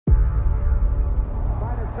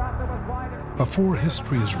Before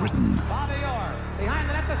history is written,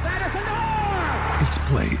 it's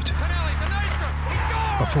played.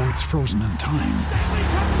 Before it's frozen in time,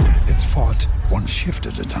 it's fought one shift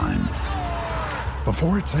at a time.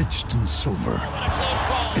 Before it's etched in silver,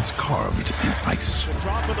 it's carved in ice.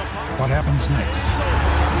 What happens next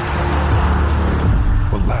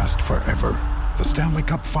will last forever. The Stanley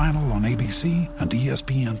Cup Final on ABC and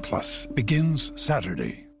ESPN Plus begins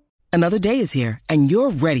Saturday. Another day is here, and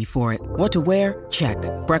you're ready for it. What to wear? Check.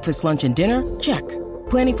 Breakfast, lunch, and dinner? Check.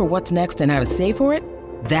 Planning for what's next and how to save for it?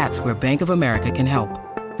 That's where Bank of America can help.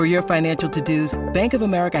 For your financial to-dos, Bank of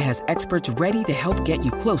America has experts ready to help get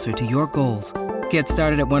you closer to your goals. Get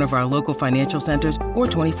started at one of our local financial centers or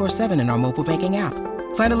 24/7 in our mobile banking app.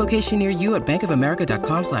 Find a location near you at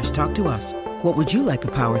bankofamerica.com/talktous. What would you like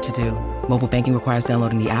the power to do? Mobile banking requires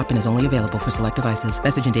downloading the app and is only available for select devices.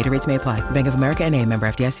 Message and data rates may apply. Bank of America N.A., member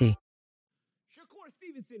FDIC. Shakur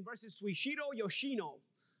Stevenson versus Yoshino.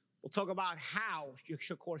 We'll talk about how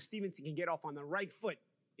Shakur Stevenson can get off on the right foot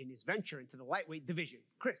in his venture into the lightweight division.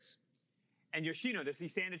 Chris. And Yoshino, does he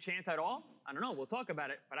stand a chance at all? I don't know. We'll talk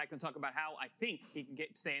about it, but I can talk about how I think he can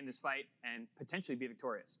stay in this fight and potentially be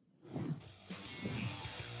victorious.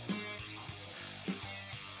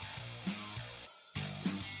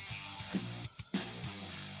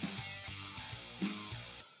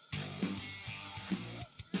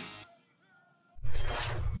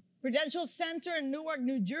 Prudential Center in Newark,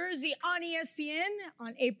 New Jersey on ESPN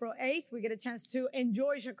on April 8th. We get a chance to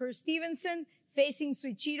enjoy Shakur Stevenson facing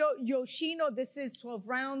Yoshino. This is 12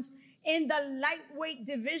 rounds in the lightweight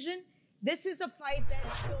division. This is a fight that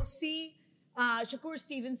you'll see Shakur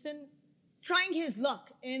Stevenson trying his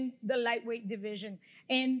luck in the lightweight division.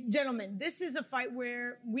 And gentlemen, this is a fight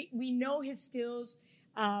where we know his skills,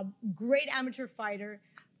 great amateur fighter.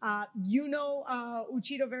 You know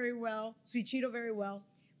Suichiro very well.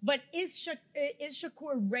 But is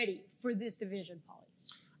Shakur ready for this division, Paulie?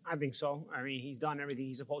 I think so. I mean, he's done everything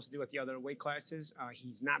he's supposed to do at the other weight classes.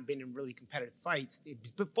 He's not been in really competitive fights. He's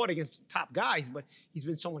fought against top guys, but he's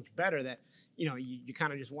been so much better that, you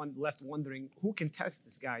kind of just left wondering who can test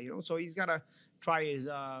this guy, So he's got to try his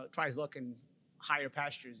luck in higher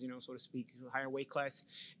pastures, so to speak, higher weight class.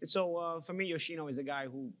 And so for me, Yoshino is a guy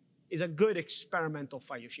who is a good experimental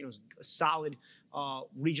fight. Yoshino's a solid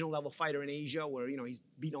regional level fighter in Asia where, he's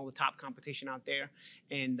beaten all the top competition out there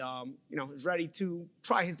and, is ready to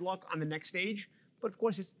try his luck on the next stage. But of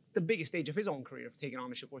course, it's the biggest stage of his own career of taking on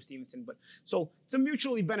the Shakur Stevenson. So it's a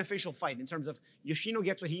mutually beneficial fight in terms of Yoshino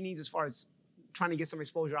gets what he needs as far as trying to get some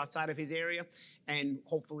exposure outside of his area and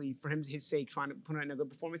hopefully for his sake trying to put in a good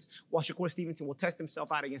performance, while Shakur Stevenson will test himself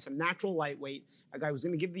out against a natural lightweight, a guy who's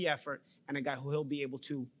going to give the effort and a guy who he'll be able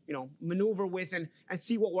to, maneuver with and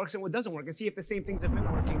see what works and what doesn't work and see if the same things that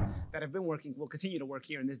have been working will continue to work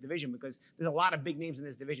here in this division because there's a lot of big names in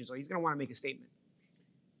this division, so he's going to want to make a statement.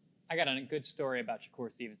 I got a good story about Shakur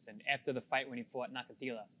Stevenson after the fight when he fought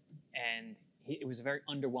Nakatila, and it was a very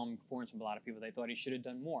underwhelming performance from a lot of people. They thought he should have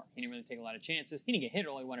done more. He didn't really take a lot of chances. He didn't get hit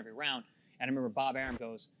all. He won every round. And I remember Bob Arum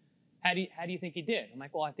goes, how do you think he did? I'm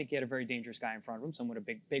like, well, I think he had a very dangerous guy in front of him, someone with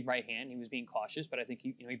a big right hand. He was being cautious, but I think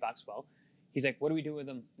he boxed well. He's like, what do we do with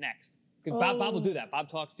him next? Because Bob will do that. Bob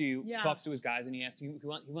talks to you, talks to his guys, and he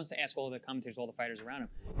wants to ask all the commentators, all the fighters around him.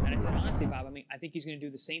 And I said, honestly, Bob, I think he's going to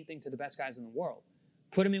do the same thing to the best guys in the world.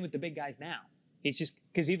 Put him in with the big guys now. He's just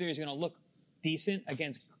because either he's going to look decent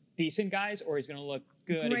against decent guys or he's going to look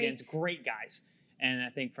good against great guys. And I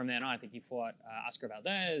think from then on, I think he fought Oscar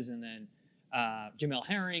Valdez and then Jamel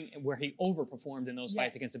Herring, where he overperformed in those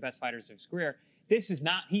fights against the best fighters of his career. This is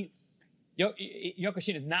not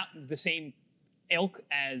Yoshino is not the same ilk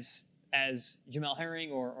as Jamel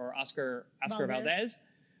Herring or Oscar Valdez,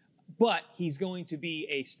 but he's going to be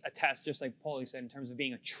a test, just like Paulie said, in terms of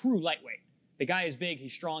being a true lightweight. The guy is big,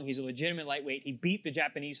 he's strong, he's a legitimate lightweight. He beat the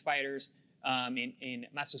Japanese fighters in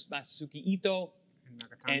Masasuke Ito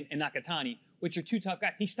and Nakatani, which are two tough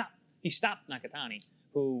guys. He stopped Nakatani,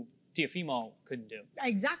 who Teofimo couldn't do.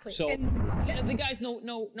 Exactly. So the guy's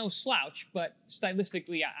no slouch, but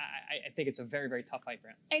stylistically, I think it's a very, very tough fight for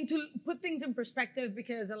him. And to put things in perspective,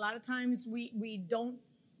 because a lot of times we don't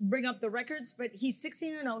bring up the records, but he's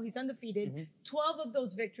 16-0, he's undefeated. Mm-hmm. 12 of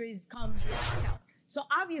those victories come via knockout. So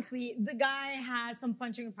obviously, the guy has some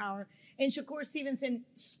punching power. And Shakur Stevenson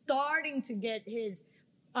starting to get his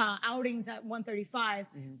outings at 135.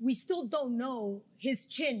 Mm-hmm. We still don't know his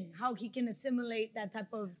chin, how he can assimilate that type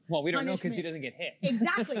of Well, we don't know punishment. because he doesn't get hit.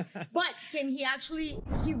 Exactly. But can he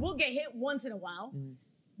will get hit once in a while. Mm-hmm.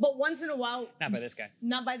 But once in a while... Not by this guy.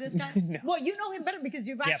 Not by this guy? No. Well, you know him better because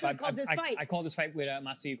you've actually called this fight. I called this fight with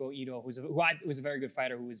Masahiko Ito, who was a very good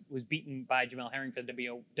fighter who was beaten by Jamel Herring for the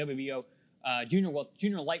WBO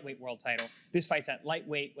junior lightweight world title. This fight's at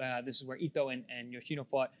lightweight. This is where Ito and Yoshino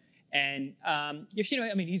fought. And Yoshino,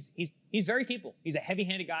 I mean, he's very capable. He's a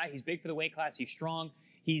heavy-handed guy. He's big for the weight class. He's strong.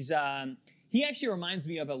 He actually reminds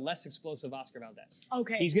me of a less explosive Oscar Valdez.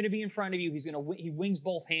 Okay. He's going to be in front of you. He wings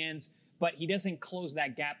both hands, but he doesn't close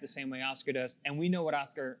that gap the same way Oscar does. And we know what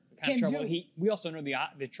Oscar kind of trouble we also know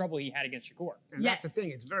the trouble he had against Shakur. And that's the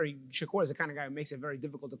thing. Shakur is the kind of guy who makes it very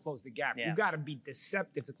difficult to close the gap. Yeah. You got to be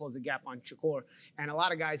deceptive to close the gap on Shakur. And a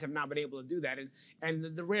lot of guys have not been able to do that.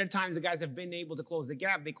 And the rare times the guys have been able to close the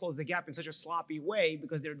gap, they close the gap in such a sloppy way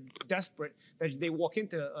because they're desperate that they walk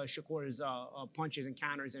into Shakur's punches and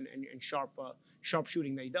counters and sharp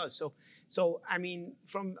shooting that he does. So I mean,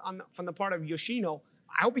 from the part of Yoshino,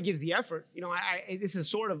 I hope he gives the effort. You know, this is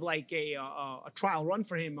sort of like a trial run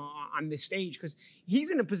for him on this stage because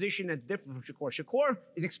he's in a position that's different from Shakur. Shakur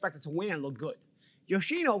is expected to win and look good.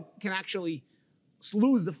 Yoshino can actually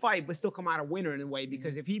lose the fight but still come out a winner in a way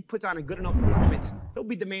because if he puts on a good enough performance, he'll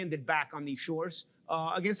be demanded back on these shores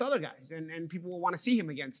against other guys, and people will want to see him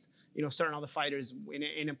against certain other fighters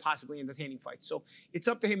in a possibly entertaining fight. So it's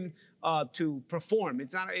up to him to perform.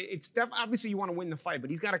 Obviously you want to win the fight, but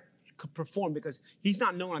he's got to perform because he's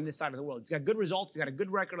not known on this side of the world. He's got good results. He's got a good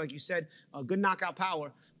record, like you said, good knockout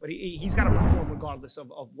power, but he's got to perform regardless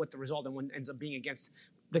of what the result ends up being against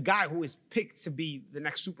the guy who is picked to be the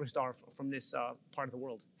next superstar from this part of the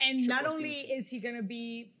world. And not only is he going to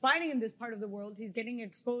be fighting in this part of the world, he's getting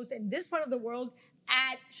exposed in this part of the world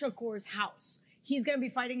at Shakur's house. He's going to be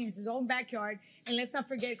fighting in his own backyard. And let's not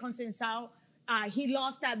forget, Conceição, he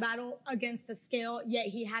lost that battle against the scale, yet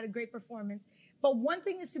he had a great performance. But one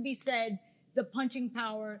thing is to be said, the punching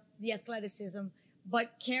power, the athleticism,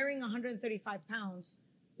 but carrying 135 pounds,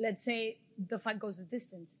 let's say the fight goes the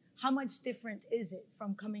distance. How much different is it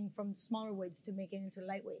from coming from smaller weights to make it into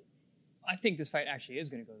lightweight? I think this fight actually is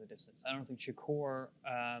going to go the distance. I don't think Shakur,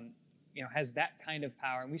 has that kind of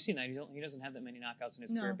power. And we've seen that. He doesn't have that many knockouts in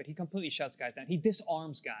his career, but he completely shuts guys down. He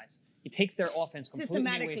disarms guys. He takes their offense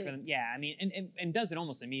completely away from them. Yeah, I mean, and does it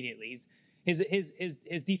almost immediately.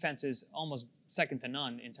 His defense is almost second to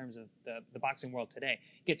none in terms of the boxing world today.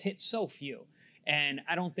 Gets hit so few. And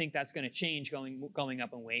I don't think that's going to change going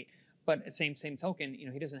up in weight. But at the same token,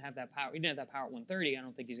 he doesn't have that power. He didn't have that power at 130. I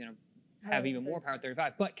don't think he's going to have even more power at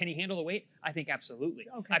 35. But can he handle the weight? I think absolutely.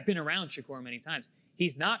 Okay. I've been around Shakur many times.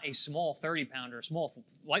 He's not a small 30-pounder, a small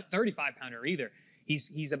light 35-pounder either.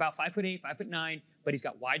 He's about 5'8", 5'9", but he's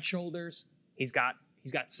got wide shoulders. He's got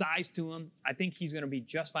size to him. I think he's going to be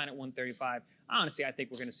just fine at 135. Honestly, I think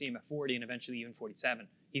we're going to see him at 40 and eventually even 47.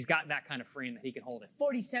 He's got that kind of frame that he can hold it.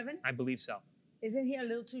 47? I believe so. Isn't he a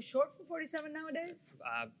little too short for 47 nowadays?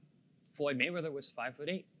 Floyd Mayweather was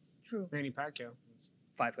 5'8". True. Manny Pacquiao.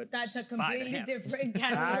 5 foot. That's a completely different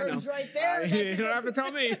can of worms right there. You don't have to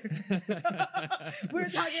tell me. We're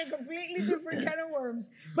talking a completely different can of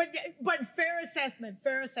worms. But fair assessment.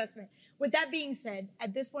 With that being said,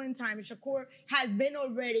 at this point in time, Shakur has been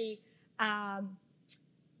already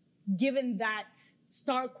given that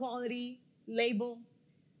star quality label.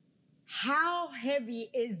 How heavy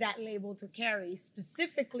is that label to carry,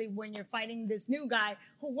 specifically when you're fighting this new guy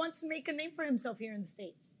who wants to make a name for himself here in the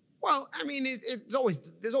States? Well, I mean, there's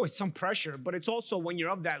always some pressure, but it's also when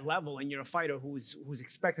you're of that level and you're a fighter who's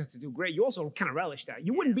expected to do great, you also kind of relish that.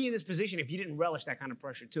 You wouldn't be in this position if you didn't relish that kind of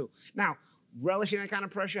pressure too. Now, relishing that kind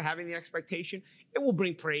of pressure, having the expectation, it will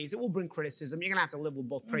bring praise, it will bring criticism. You're gonna have to live with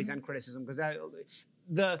both praise and criticism because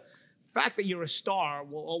the fact that you're a star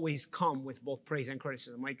will always come with both praise and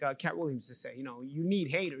criticism. Like Cat Williams used to say, you need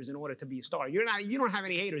haters in order to be a star. You don't have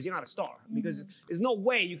any haters, you're not a star. Because there's no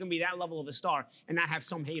way you can be that level of a star and not have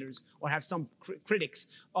some haters or have some critics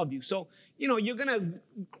of you. So,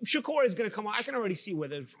 Shakur is gonna come. I can already see where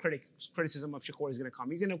the criticism of Shakur is gonna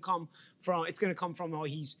come. It's gonna come from,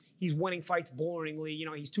 he's winning fights boringly.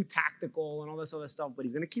 He's too tactical and all this other stuff. But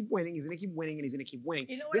he's gonna keep winning. He's gonna keep winning, and he's gonna keep winning.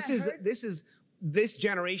 You know what This is this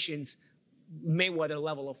generation's Mayweather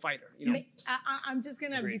level of fighter. I'm just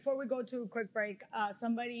gonna, before we go to a quick break,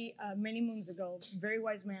 somebody many moons ago, very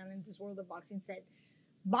wise man in this world of boxing, said,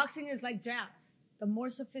 boxing is like jazz. The more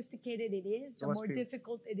sophisticated it is, the more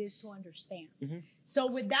difficult it is to understand. So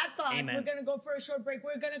with that thought, we're gonna go for a short break.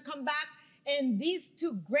 We're gonna come back, and these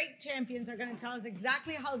two great champions are gonna tell us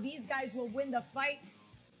exactly how these guys will win the fight.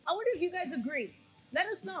 I wonder if you guys agree. Let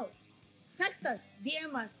us know. Text us,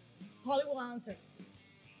 DM us. Paulie will answer.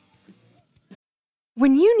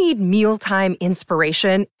 When you need mealtime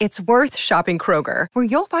inspiration, it's worth shopping Kroger, where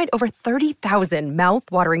you'll find over 30,000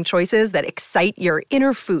 mouth-watering choices that excite your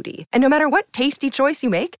inner foodie. And no matter what tasty choice you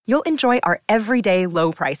make, you'll enjoy our everyday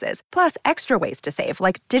low prices, plus extra ways to save,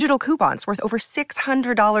 like digital coupons worth over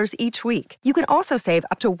 $600 each week. You can also save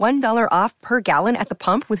up to $1 off per gallon at the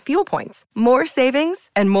pump with fuel points. More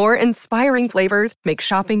savings and more inspiring flavors make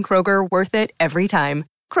shopping Kroger worth it every time.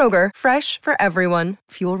 Kroger, fresh for everyone.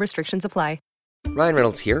 Fuel restrictions apply. Ryan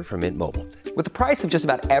Reynolds here from Mint Mobile. With the price of just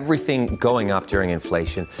about everything going up during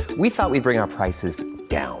inflation, we thought we'd bring our prices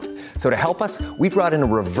down. So to help us, we brought in a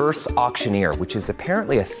reverse auctioneer, which is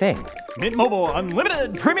apparently a thing. Mint Mobile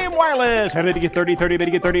Unlimited Premium Wireless. How to get 30, 30, bit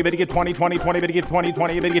to get 30, bit to get 20, 20, 20, bit to get 20,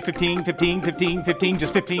 20, bit to get 15, 15, 15, 15,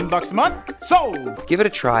 just $15 a month? Sold! Give it a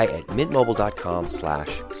try at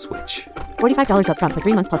mintmobile.com/switch. $45 up front for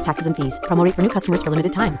 3 months plus taxes and fees. Promo rate for new customers for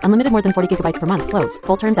limited time. Unlimited more than 40 gigabytes per month. Slows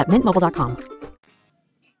full terms at mintmobile.com.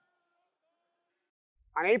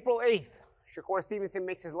 On April 8th, Shakur Stevenson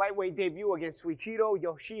makes his lightweight debut against Suichiro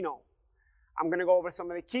Yoshino. I'm going to go over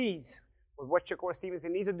some of the keys with what Shakur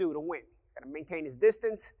Stevenson needs to do to win. He's got to maintain his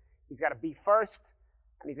distance, he's got to be first,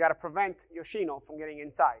 and he's got to prevent Yoshino from getting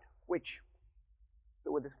inside, which,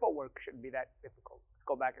 with his footwork, shouldn't be that difficult. Let's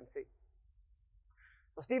go back and see.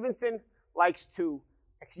 So Stevenson likes to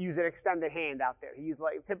use an extended hand out there. He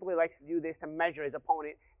typically likes to do this to measure his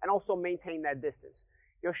opponent and also maintain that distance.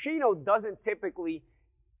 Yoshino doesn't typically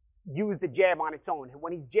use the jab on its own.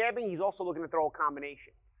 When he's jabbing, he's also looking to throw a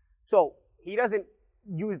combination. So he doesn't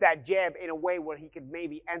use that jab in a way where he could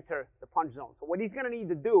maybe enter the punch zone. So what he's going to need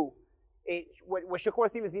to do, what Shakur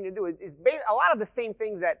Stevenson needs to do is a lot of the same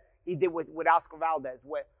things that he did with Oscar Valdez,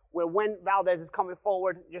 where when Valdez is coming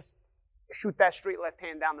forward, just shoot that straight left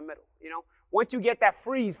hand down the middle. You know, once you get that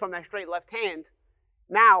freeze from that straight left hand,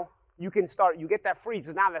 now you can start. You get that freeze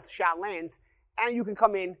because now that shot lands, and you can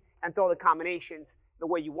come in and throw the combinations the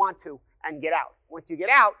way you want to and get out. Once you get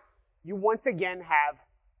out, you once again have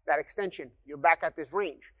that extension. You're back at this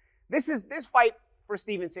range. This fight for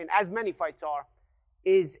Stevenson, as many fights are,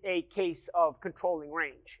 is a case of controlling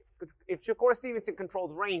range. If Shakur Stevenson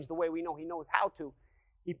controls range the way we know he knows how to,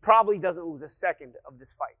 he probably doesn't lose a second of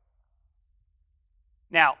this fight.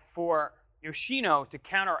 Now, for Yoshino to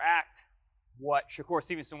counteract what Shakur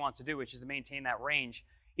Stevenson wants to do, which is to maintain that range,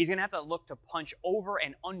 he's going to have to look to punch over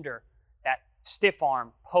and under that stiff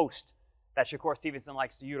arm post that Shakur Stevenson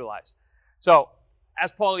likes to utilize. So,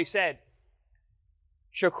 as Paulie said,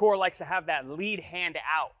 Shakur likes to have that lead hand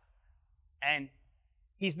out. And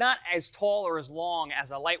he's not as tall or as long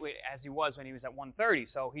as a lightweight as he was when he was at 130.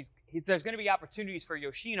 So there's going to be opportunities for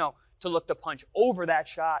Yoshino to look to punch over that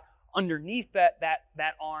shot, underneath that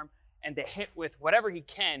arm, and to hit with whatever he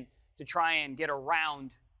can to try and get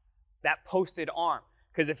around that posted arm.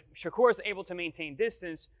 Because if Shakur is able to maintain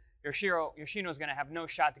distance, Yoshino is going to have no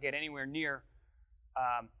shot to get anywhere near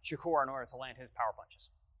Shakur in order to land his power punches.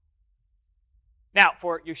 Now,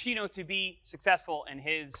 for Yoshino to be successful in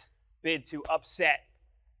his bid to upset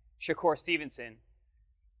Shakur Stevenson,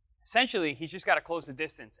 essentially he's just got to close the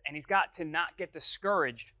distance, and he's got to not get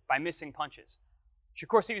discouraged by missing punches.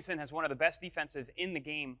 Shakur Stevenson has one of the best defenses in the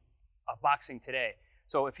game of boxing today.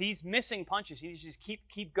 So if he's missing punches, he needs to just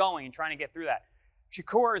keep going and trying to get through that.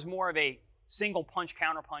 Shakur is more of a single punch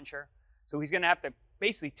counter puncher, so he's going to have to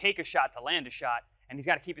basically take a shot to land a shot, and he's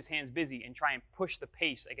got to keep his hands busy and try and push the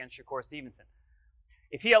pace against Shakur Stevenson.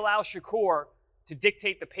 If he allows Shakur to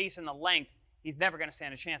dictate the pace and the length, he's never going to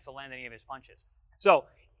stand a chance to land any of his punches. So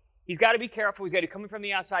he's got to be careful. He's got to be coming from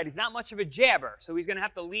the outside. He's not much of a jabber, so he's going to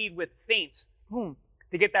have to lead with feints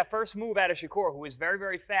to get that first move out of Shakur, who is very,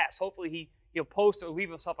 very fast. Hopefully he'll post or leave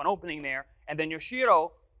himself an opening there, and then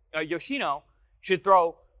Yoshino should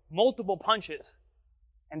throw multiple punches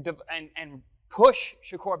and push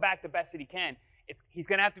Shakur back the best that he can. He's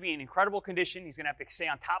going to have to be in incredible condition. He's going to have to stay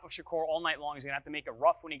on top of Shakur all night long. He's going to have to make it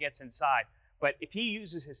rough when he gets inside. But if he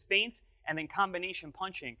uses his feints and then combination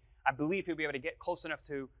punching, I believe he'll be able to get close enough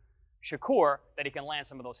to Shakur that he can land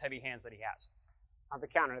some of those heavy hands that he has. On the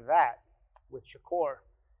counter to that, with Shakur,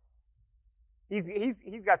 he's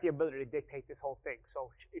got the ability to dictate this whole thing.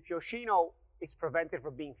 So if Yoshino is prevented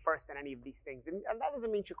from being first in any of these things, and that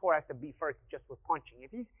doesn't mean Shakur has to be first just with punching.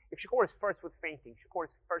 If Shakur is first with feinting, Shakur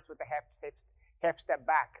is first with the half step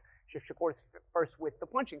back, if Shakur is first with the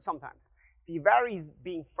punching sometimes. If he varies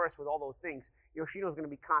being first with all those things, Yoshino's going to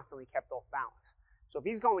be constantly kept off balance. So if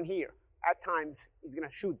he's going here, at times he's going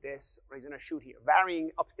to shoot this or he's going to shoot here.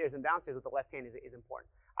 Varying upstairs and downstairs with the left hand is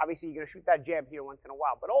important. Obviously, you're going to shoot that jab here once in a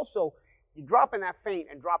while, but also you drop in that feint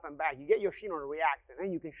and drop him back. You get Yoshino to react, and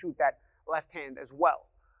then you can shoot that left hand as well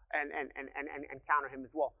and counter him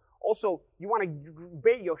as well. Also, you want to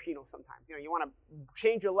bait Yoshino sometimes. You know, you want to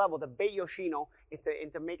change your level to bait Yoshino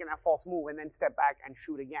into making that false move and then step back and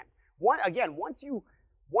shoot again. Once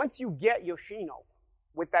you get Yoshino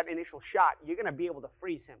with that initial shot, you're going to be able to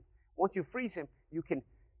freeze him. Once you freeze him, you can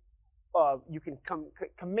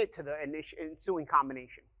commit to the ensuing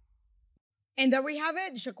combination. And there we have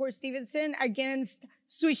it, Shakur Stevenson against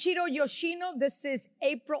Suichiro Yoshino. This is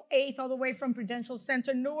April 8th, all the way from Prudential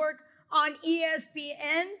Center, Newark, on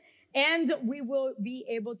ESPN. And we will be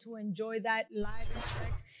able to enjoy that live and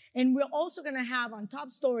direct. And we're also going to have on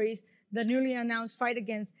Top Stories the newly announced fight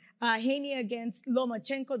against Haney against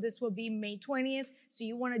Lomachenko. This will be May 20th. So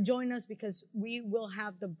you want to join us because we will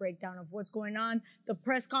have the breakdown of what's going on, the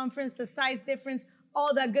press conference, the size difference,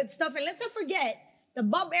 all that good stuff. And let's not forget that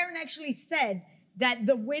Bob Arum actually said that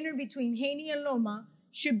the winner between Haney and Loma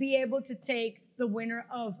should be able to take the winner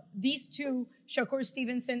of these two, Shakur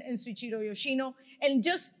Stevenson and Suichiro Yoshino. And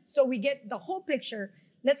just so we get the whole picture,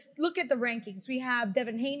 let's look at the rankings. We have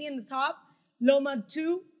Devin Haney in the top, Loma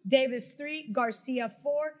 2, Davis 3, Garcia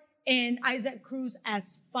 4, and Isaac Cruz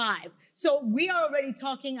as 5. So we are already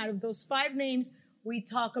talking, out of those 5 names, we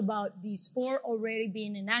talk about these 4 already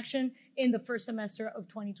being in action in the first semester of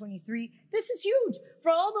 2023. This is huge.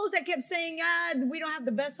 For all those that kept saying, we don't have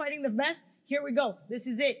the best fighting the best, here we go. This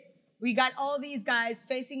is it. We got all these guys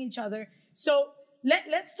facing each other. So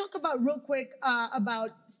let's talk about real quick about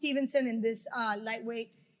Stevenson in this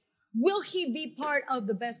lightweight. Will he be part of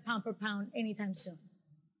the best pound per pound anytime soon?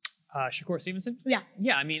 Shakur Stevenson? Yeah.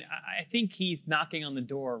 Yeah, I mean, I think he's knocking on the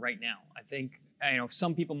door right now. I think,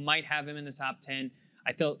 some people might have him in the top 10.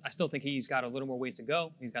 I still think he's got a little more ways to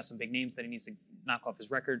go. He's got some big names that he needs to knock off his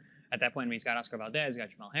record. At that point, he's got Oscar Valdez, he's got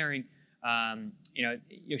Jamal Herring.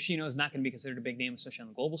 Yoshino is not going to be considered a big name, especially on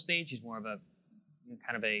the global stage. He's more of a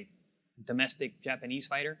kind of a domestic Japanese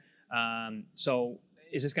fighter. So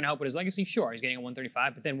is this going to help with his legacy? Sure, he's getting a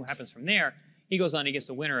 135. But then what happens from there? He goes on, he gets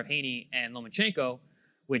the winner of Haney and Lomachenko,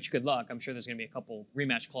 which, good luck. I'm sure there's going to be a couple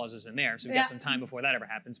rematch clauses in there. So we've got some time before that ever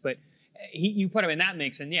happens. But you put him in that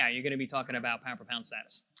mix, and yeah, you're going to be talking about pound for pound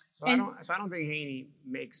status. So I don't think Haney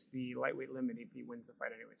makes the lightweight limit if he wins the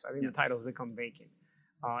fight anyway. So I think the titles become vacant.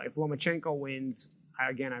 If Lomachenko wins,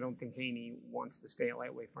 I don't think Haney wants to stay at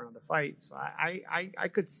lightweight for another fight. So I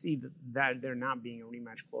could see that there not being a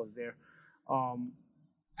rematch clause there. And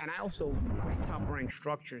I also, the way Top Rank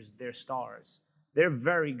structures their stars, they're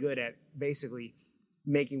very good at basically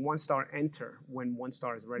making one star enter when one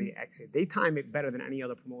star is ready to exit. They time it better than any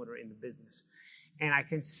other promoter in the business. And I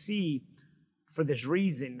can see, for this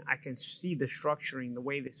reason, I can see the structuring, the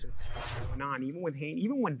way this is going on. Even when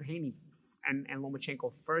Haney and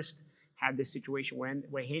Lomachenko first had this situation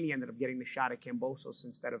where Haney ended up getting the shot at Kambosos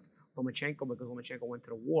instead of Lomachenko because Lomachenko went to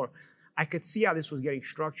the war. I could see how this was getting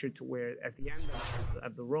structured to where at the end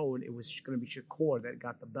of the road, it was going to be Shakur that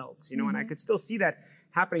got the belts, and I could still see that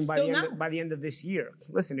happening by the end of this year.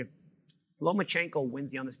 Listen, if Lomachenko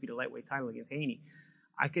wins the undisputed lightweight title against Haney,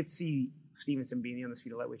 I could see Stevenson being the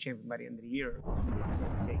undisputed lightweight champion by the end of the year.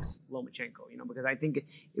 It takes Lomachenko, because I think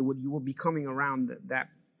you would be coming around that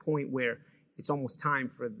point where it's almost time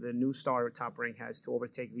for the new star Top Rank has to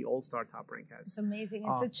overtake the old star Top Rank has. It's amazing.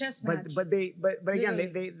 It's a chess match. But again,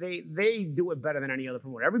 they do it better than any other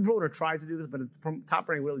promoter. Every promoter tries to do this, but Top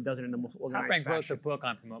Rank really does it in the most organized fashion. Top Rank wrote the book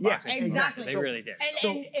on promote boxing. Exactly. They really did.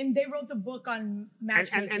 And they wrote the book on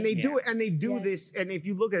matchmaking. And they do it. And they do this. And if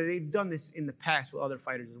you look at it, they've done this in the past with other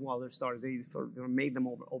fighters as well. Other stars, they sort of made them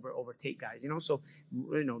overtake guys. So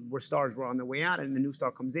where stars were on their way out, and the new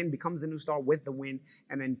star comes in, becomes the new star with the win,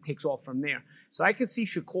 and then takes off from there. So I could see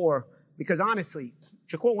Shakur, because honestly,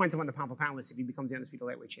 Shakur went to win the pound for pound list if he becomes the undisputed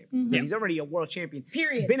lightweight champion. Because he's already a world champion.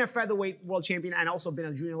 Period. Been a featherweight world champion and also been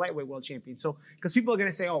a junior lightweight world champion. So, because people are going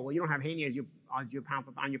to say, oh, well, you don't have Haney as on your pound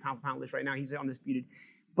for pound list right now. He's undisputed.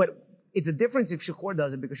 But it's a difference if Shakur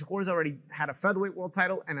does it, because Shakur's already had a featherweight world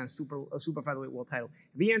title and a super featherweight world title.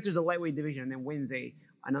 If he enters the lightweight division and then wins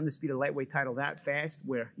an undisputed lightweight title that fast,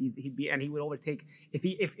 where he would overtake, if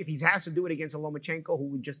he has to do it against a Lomachenko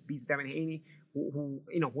who just beats Devin Haney, who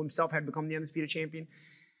himself had become the undisputed champion.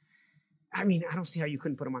 I mean, I don't see how you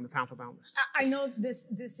couldn't put him on the pound for pound list. I know this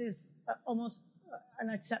is almost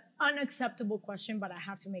an unacceptable question, but I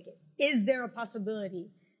have to make it. Is there a possibility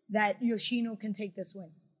that Yoshino can take this win?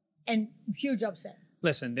 And huge upset.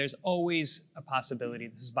 Listen, there's always a possibility.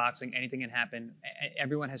 This is boxing. Anything can happen.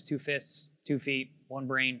 Everyone has 2 fists, 2 feet, 1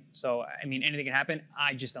 brain. So, I mean, anything can happen.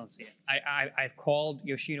 I just don't see it. I've called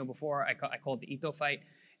Yoshino before. I called the Ito fight.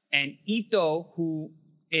 And Ito, who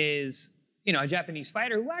is a Japanese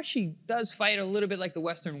fighter who actually does fight a little bit like the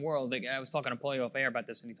Western world. Like, I was talking to Paulie off air about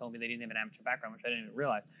this, and he told me they didn't have an amateur background, which I didn't even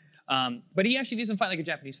realize. But he actually doesn't fight like a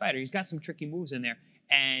Japanese fighter. He's got some tricky moves in there,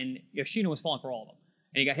 and Yoshino was falling for all of them.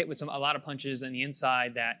 And he got hit with a lot of punches on the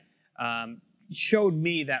inside that showed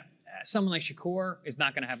me that someone like Shakur is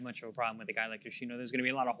not going to have much of a problem with a guy like Yoshino. There's going to be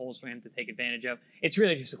a lot of holes for him to take advantage of. It's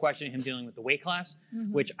really just a question of him dealing with the weight class,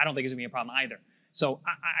 which I don't think is going to be a problem either. So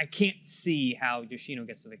I can't see how Yoshino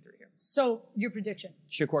gets the victory here. So your prediction?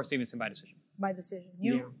 Shakur Stevenson by decision. By decision.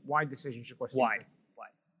 You? Yeah, wide decision, Shakur Stevenson. Wide.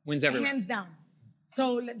 Wins every round. Hands down.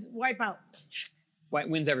 So let's wipe out.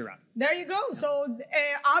 Wins every round. There you go. So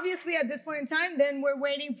obviously at this point in time, then we're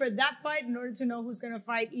waiting for that fight in order to know who's going to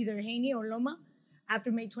fight either Haney or Loma. After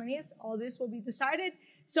May 20th, all this will be decided.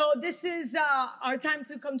 So this is our time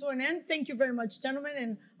to come to an end. Thank you very much, gentlemen.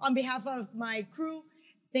 And on behalf of my crew,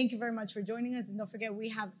 thank you very much for joining us. And don't forget, we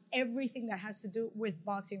have everything that has to do with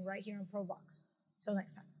boxing right here on ProBox. Till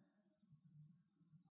next time.